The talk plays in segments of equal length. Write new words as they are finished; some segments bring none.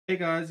Hey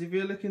guys, if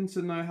you're looking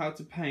to know how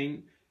to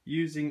paint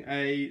using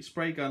a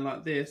spray gun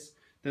like this,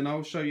 then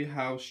I'll show you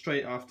how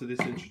straight after this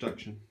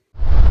introduction.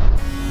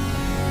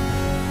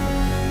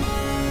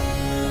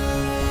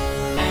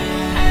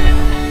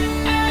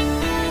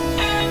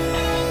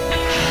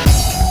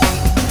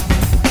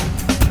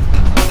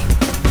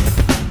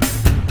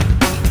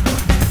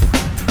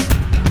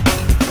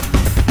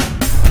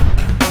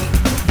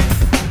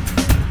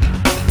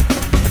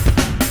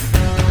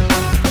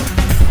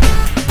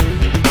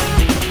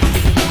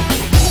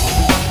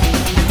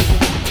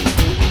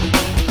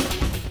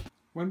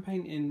 When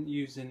painting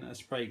using a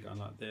spray gun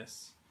like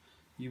this,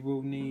 you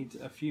will need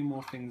a few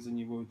more things than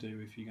you will do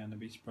if you're going to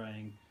be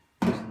spraying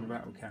using the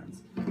rattle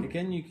cans.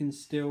 Again, you can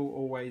still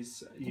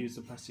always use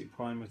the plastic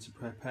primer to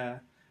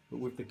prepare, but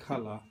with the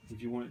colour,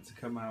 if you want it to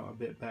come out a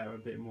bit better, a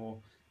bit more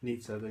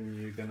neater, then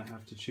you're going to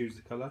have to choose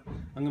the colour.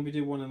 I'm going to be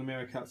doing one of the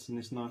mirror cuts in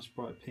this nice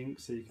bright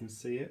pink so you can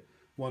see it.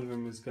 One of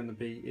them is going to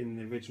be in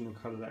the original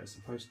colour that it's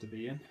supposed to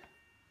be in.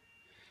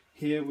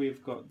 Here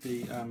we've got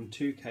the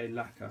 2K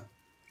lacquer.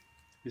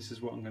 This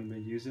is what I'm going to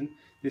be using.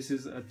 This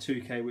is a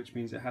 2K, which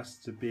means it has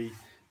to be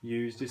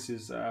used. This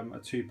is a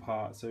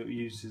 2-part, so it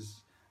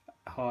uses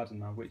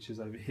hardener, which is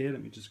over here.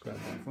 Let me just grab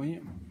that for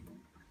you.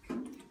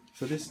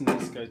 So this and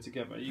this go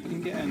together. You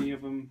can get any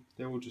of them,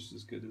 they're all just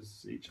as good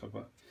as each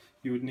other.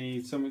 You would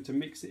need something to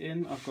mix it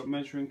in. I've got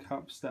measuring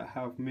cups that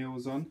have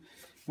mils on.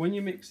 When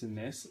you're mixing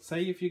this,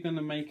 say if you're going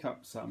to make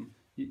up some,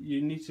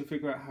 you need to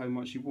figure out how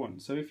much you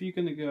want. So if you're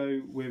going to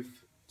go with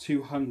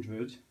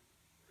 200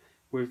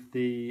 with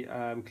the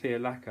clear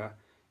lacquer,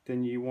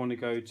 then you want to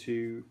go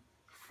to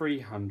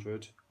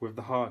 300 with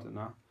the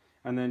hardener,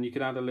 and then you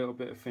can add a little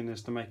bit of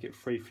thinness to make it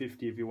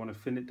 350 if you want to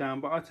thin it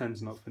down, but I tend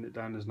to not thin it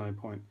down, there's no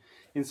point.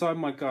 Inside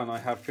my gun I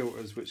have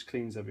filters which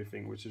cleans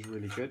everything, which is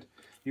really good.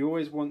 You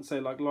always want, say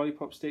like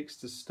lollipop sticks,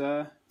 to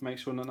stir, make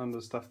sure none of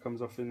the stuff comes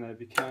off in there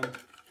if you can.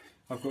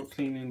 I've got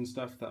cleaning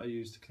stuff that I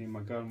use to clean my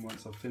gun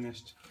once I've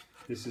finished.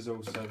 This is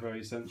also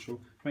very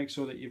essential. Make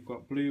sure that you've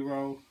got blue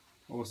roll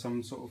or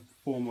some sort of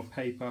form of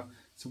paper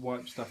to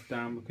wipe stuff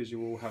down, because you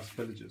will have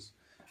spillages.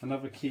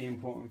 Another key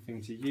important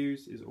thing to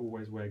use is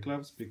always wear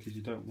gloves, because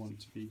you don't want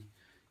to be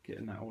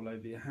getting that all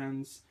over your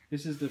hands.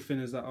 This is the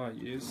thinners that I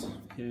use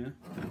here.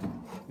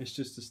 It's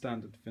just a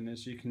standard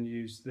thinners. You can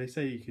use, they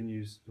say you can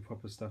use the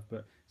proper stuff,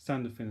 but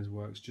standard thinners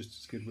works just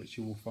as good, which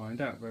you will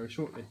find out very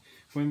shortly.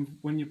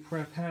 When you're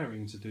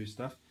preparing to do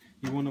stuff,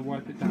 you want to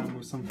wipe it down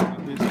with something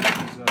like this,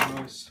 which is a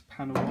nice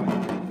panel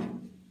wipe.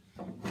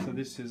 So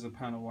this is a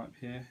panel wipe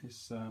here.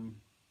 It's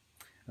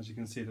as you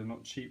can see, they're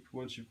not cheap.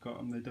 Once you've got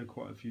them, they do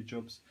quite a few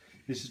jobs.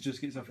 This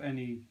just gets off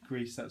any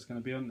grease that's going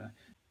to be on there.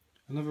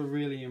 Another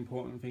really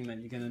important thing that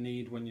you're going to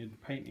need when you're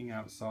painting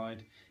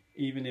outside,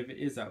 even if it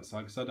is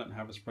outside, because I don't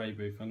have a spray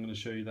booth, I'm going to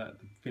show you that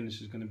the finish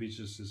is going to be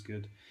just as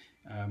good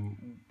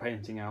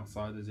painting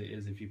outside as it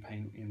is if you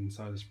paint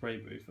inside a spray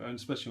booth, and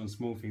especially on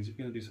small things. If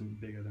you're going to do something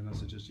bigger, then I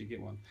suggest you get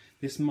one.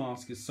 This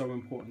mask is so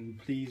important.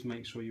 Please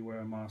make sure you wear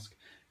a mask,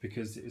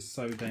 because it is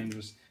so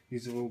dangerous.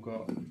 These have all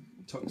got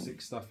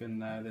toxic stuff in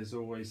there. There's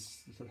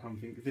always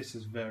something. This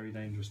is very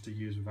dangerous to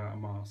use without a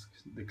mask,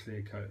 the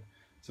clear coat.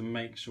 So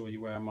make sure you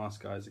wear a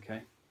mask, guys,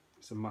 okay?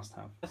 It's a must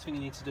have. The first thing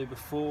you need to do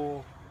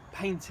before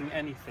painting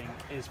anything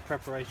is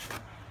preparation.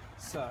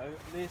 So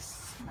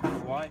this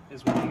white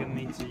is what you're going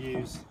to need to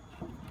use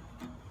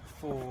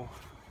for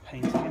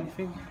painting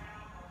anything.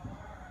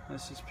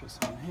 Let's just put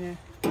some in here,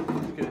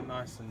 get it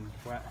nice and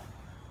wet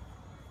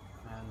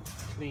and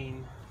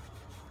clean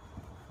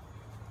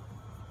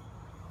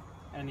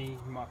any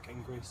muck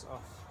and grease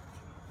off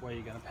where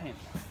you're going to paint.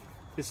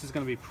 This is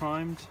going to be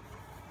primed.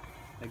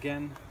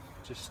 Again,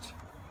 just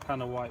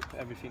kind of wipe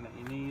everything that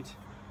you need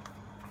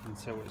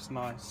until it's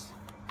nice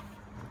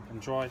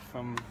and dry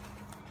from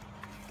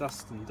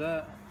dust and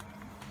dirt,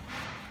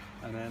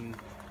 and then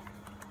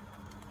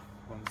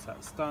once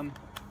that's done,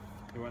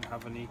 you won't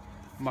have any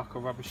muck or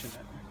rubbish in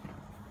it.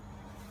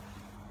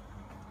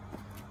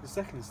 The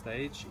second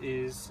stage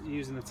is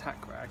using a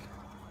tack rag.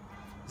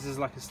 This is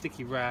like a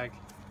sticky rag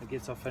that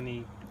gets off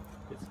any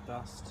bits of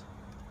dust.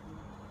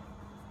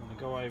 I'm going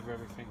to go over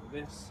everything with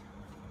this.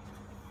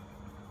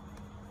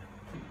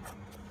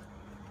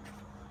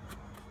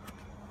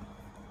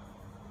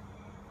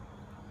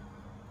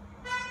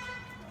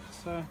 Like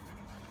so,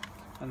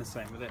 and the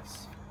same with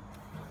this.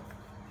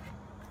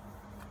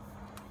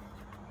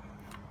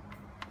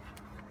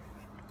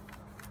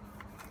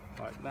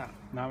 Like that.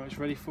 Now it's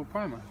ready for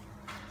primer.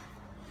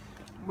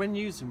 When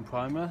using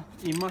primer,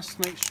 you must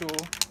make sure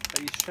that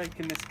you're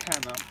shaking this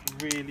can up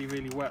really,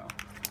 really well.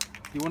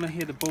 You want to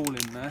hear the ball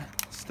in there,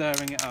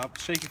 stirring it up,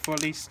 shake it for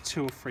at least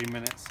 2 or 3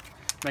 minutes,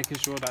 making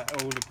sure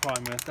that all the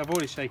primer, I've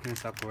already shaken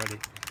this up already,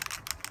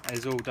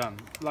 is all done.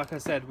 Like I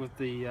said with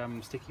the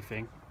sticky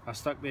thing, I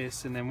stuck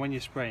this, and then when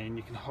you're spraying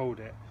you can hold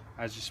it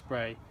as you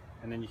spray,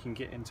 and then you can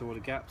get into all the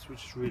gaps,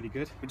 which is really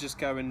good. We're just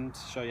going to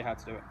show you how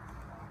to do it.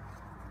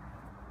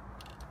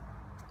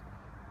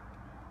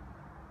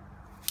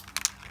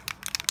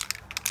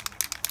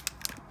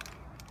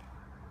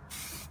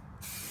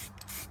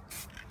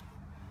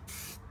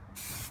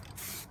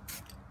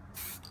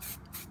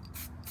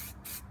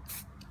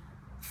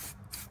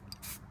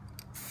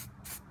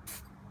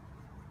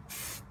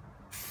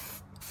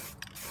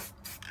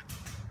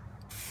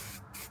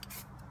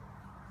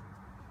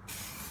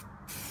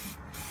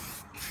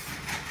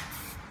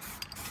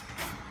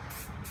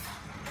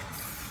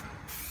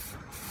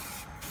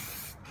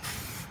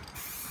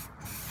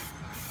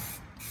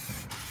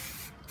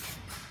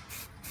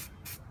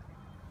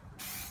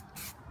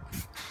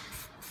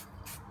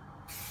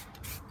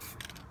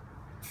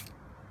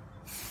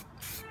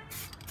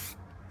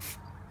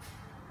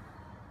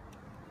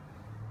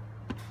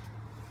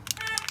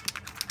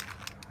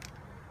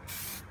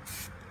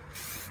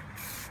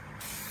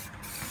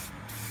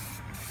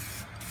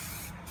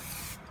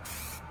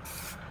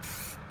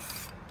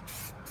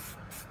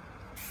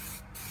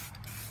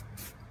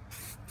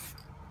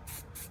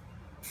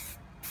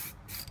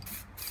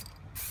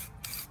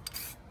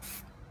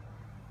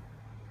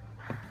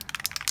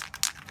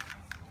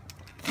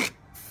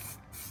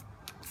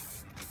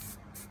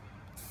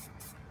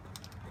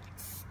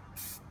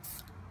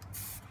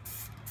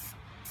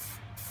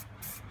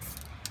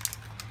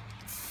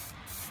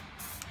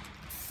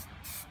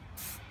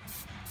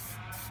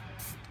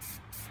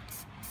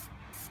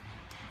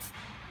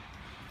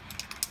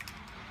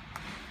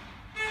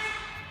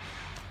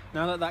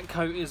 Now that that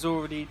coat is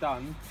already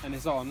done and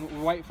is on,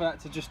 we'll wait for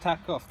that to just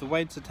tack off. The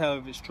way to tell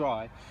if it's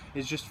dry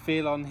is just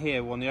feel on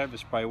here on the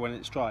overspray when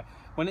it's dry.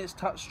 When it's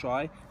touch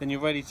dry, then you're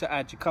ready to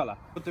add your colour.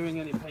 If you're doing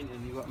any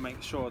painting, you've got to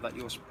make sure that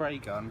your spray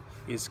gun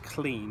is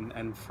clean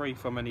and free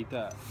from any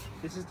dirt.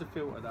 This is the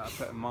filter that I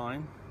put in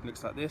mine. It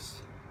looks like this,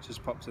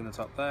 just pops in the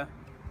top there.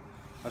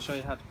 I'll show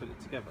you how to put it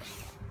together.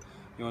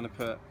 You want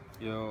to put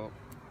your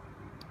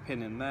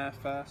pin in there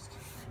first.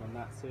 When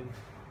that's in,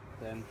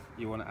 then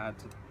you want to add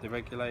the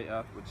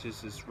regulator, which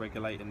is just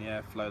regulating the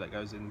airflow that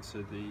goes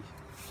into the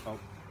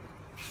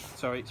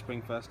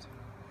spring first.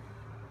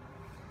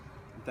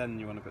 Then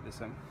you want to put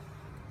this in.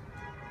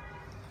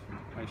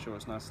 Make sure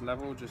it's nice and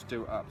level, just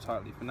do it up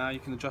tightly. For now you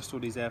can adjust all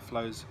these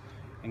airflows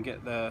and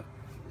get the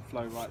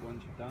flow right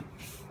once you've done.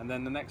 And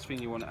then the next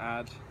thing you want to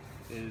add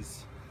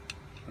is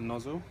a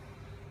nozzle.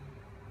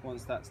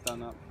 Once that's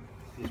done up,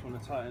 you just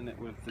want to tighten it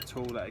with the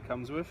tool that it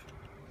comes with.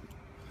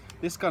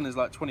 This gun is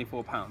like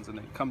 £24 and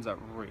it comes out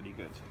really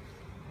good.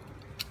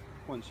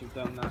 Once you've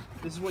done that,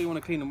 this is what you want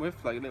to clean them with,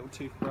 like a little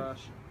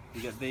toothbrush.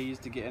 You get these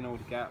to get in all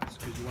the gaps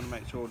because you want to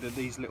make sure that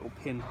these little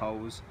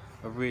pinholes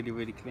are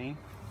really clean.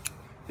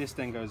 This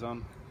then goes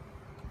on.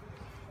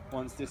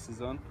 Once this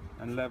is on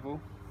and level,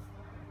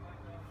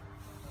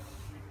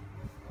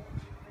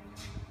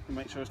 you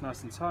make sure it's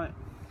nice and tight.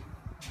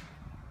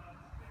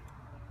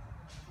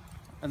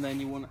 And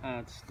then you want to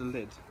add the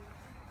lid.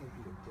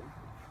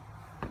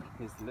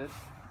 Here's the lid.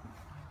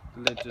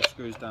 The lid just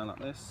screws down like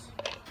this.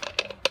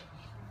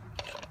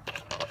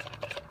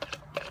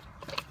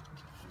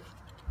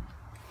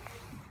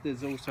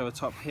 There's also a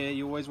top here.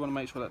 You always want to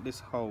make sure that this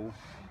hole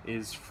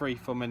is free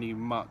from any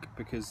muck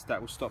because that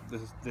will stop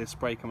the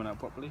spray coming out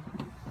properly.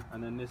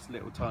 And then this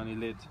little tiny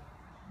lid,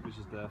 which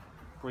is the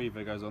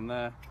breather, goes on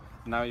there.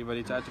 Now you're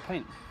ready to add your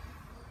paint.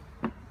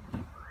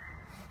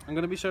 I'm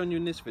going to be showing you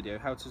in this video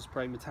how to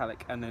spray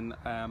metallic and then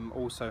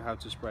also how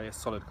to spray a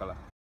solid colour.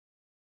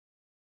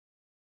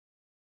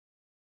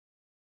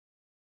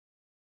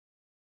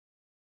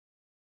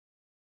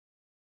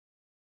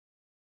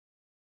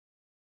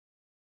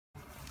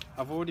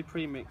 I've already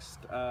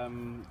pre-mixed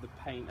the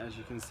paint, as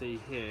you can see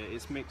here.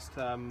 It's mixed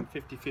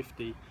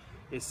 50-50.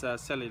 It's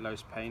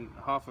cellulose paint.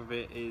 Half of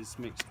it is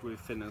mixed with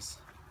thinners.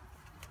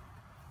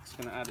 Just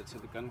going to add it to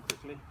the gun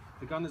quickly.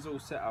 The gun is all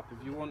set up.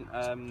 If you want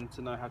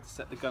to know how to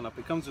set the gun up,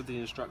 it comes with the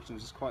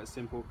instructions. It's quite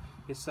simple.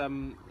 It's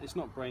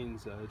not brain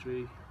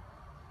surgery.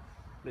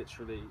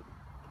 Literally,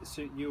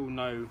 you'll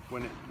know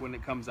when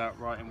it comes out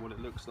right and what it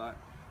looks like.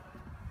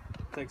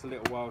 It takes a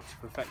little while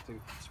to perfect a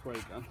spray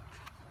gun.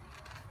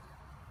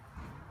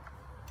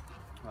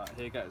 Right,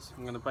 here goes.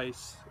 I'm going to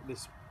base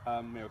this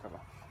mirror cover.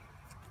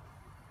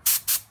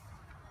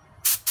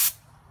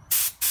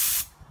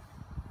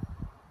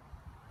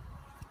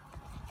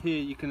 Here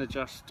you can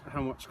adjust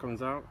how much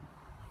comes out.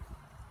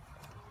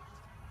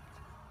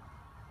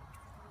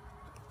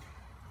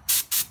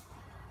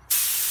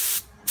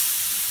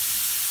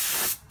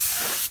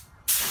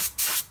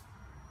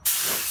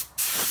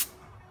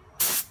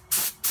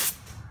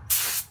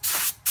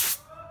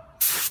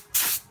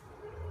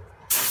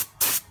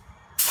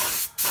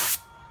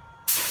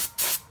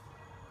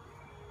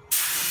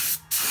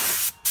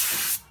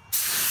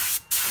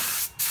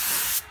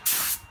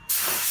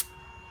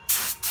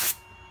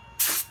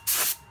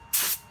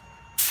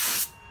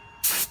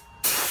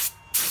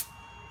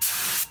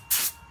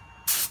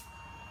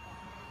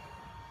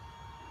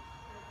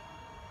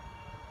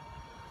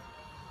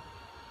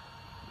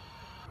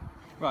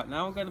 Right,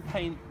 now I'm going to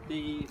paint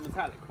the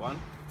metallic one.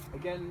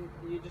 Again,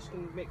 you're just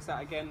going to mix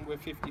that again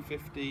with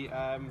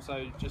 50-50,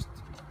 so just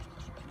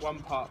one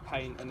part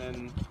paint and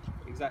then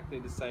exactly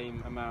the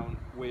same amount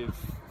with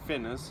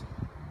thinners.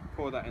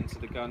 Pour that into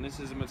the gun. This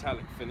is a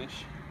metallic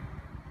finish.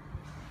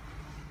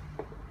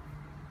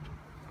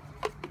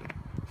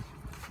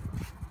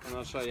 And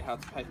I'll show you how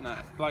to paint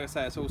that. Like I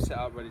say, it's all set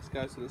up, ready to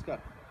go, so let's go.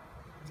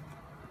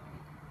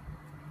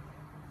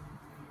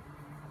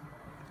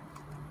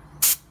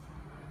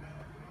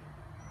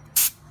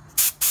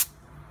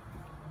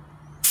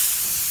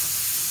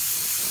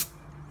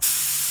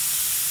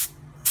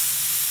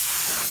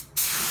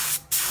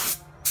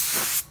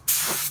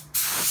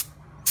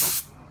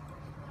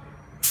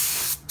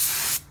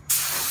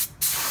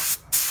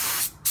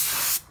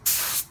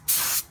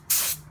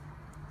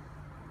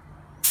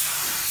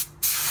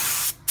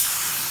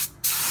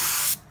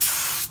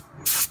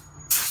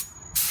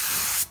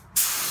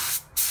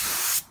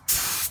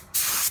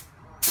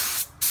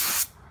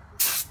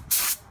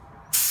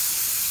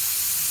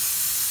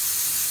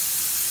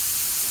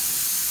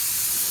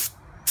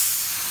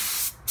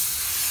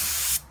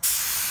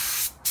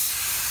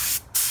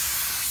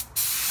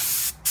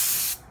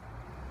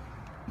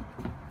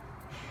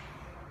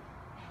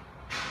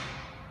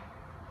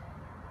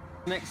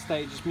 Next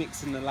stage is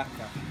mixing the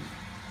lacquer.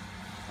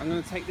 I'm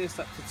going to take this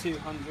up to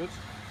 200.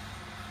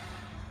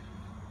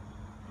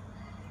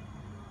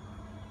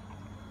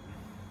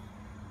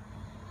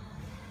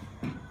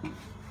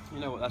 You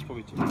know what, that's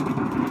probably too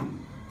much.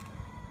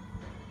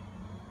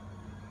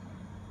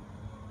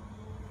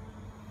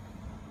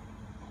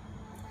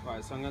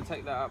 Right, so I'm going to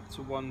take that up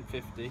to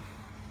 150.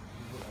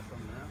 Put that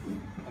on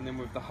there. And then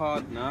with the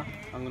hardener,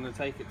 I'm going to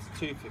take it to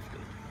 250.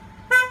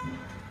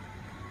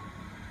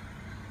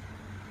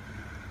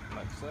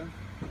 Like so.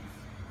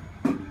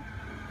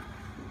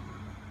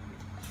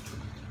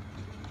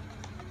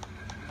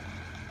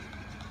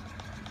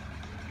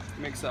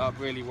 Mix it up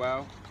really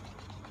well.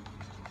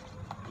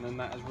 And then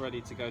that is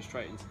ready to go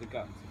straight into the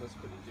gun. So let's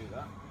quickly do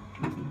that.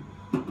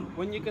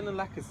 When you're going to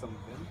lacquer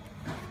something,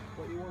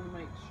 what you want to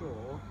make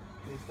sure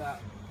is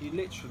that you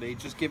literally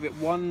just give it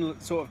one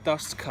sort of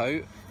dust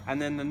coat,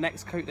 and then the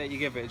next coat that you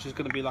give it is just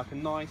going to be like a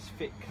nice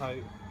thick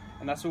coat,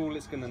 and that's all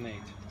it's going to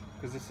need,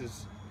 because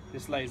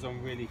this lays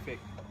on really thick.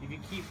 If you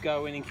keep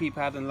going and keep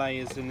adding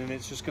layers, and then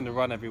it's just going to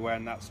run everywhere,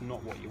 and that's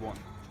not what you want.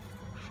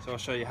 So I'll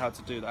show you how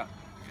to do that.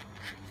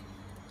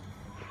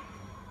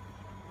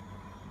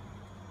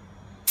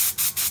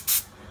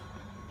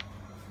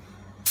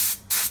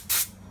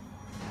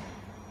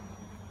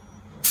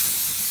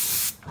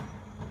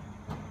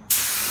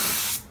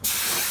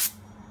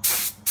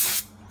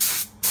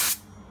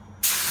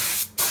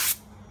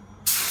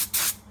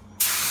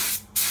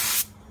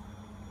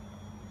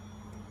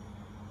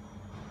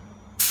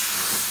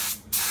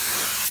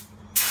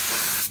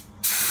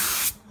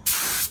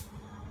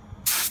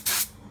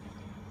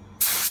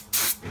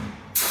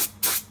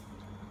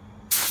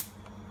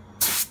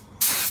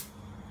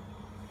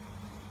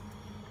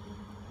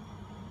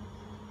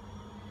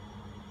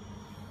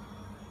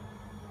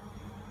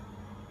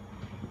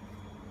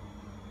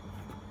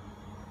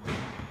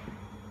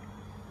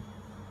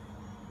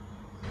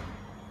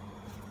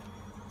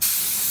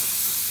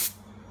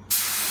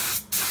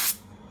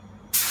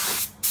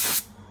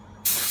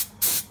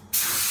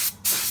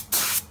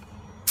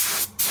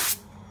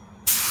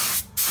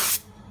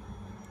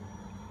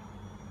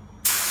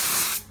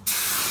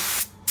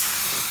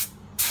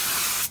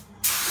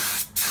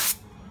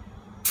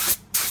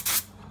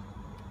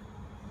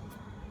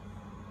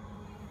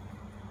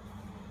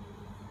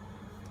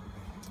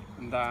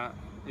 And that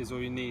is all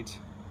you need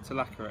to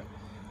lacquer it.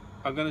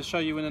 I'm going to show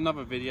you in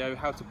another video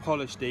how to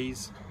polish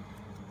these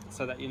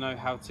so that you know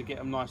how to get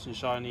them nice and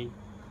shiny,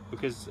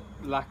 because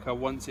lacquer,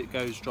 once it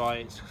goes dry,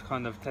 it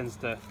kind of tends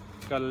to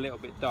go a little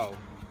bit dull.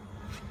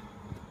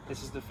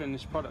 This is the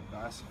finished product,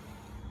 guys.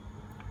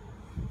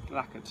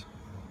 Lacquered.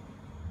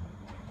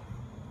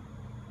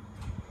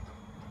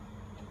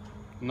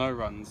 No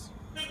runs.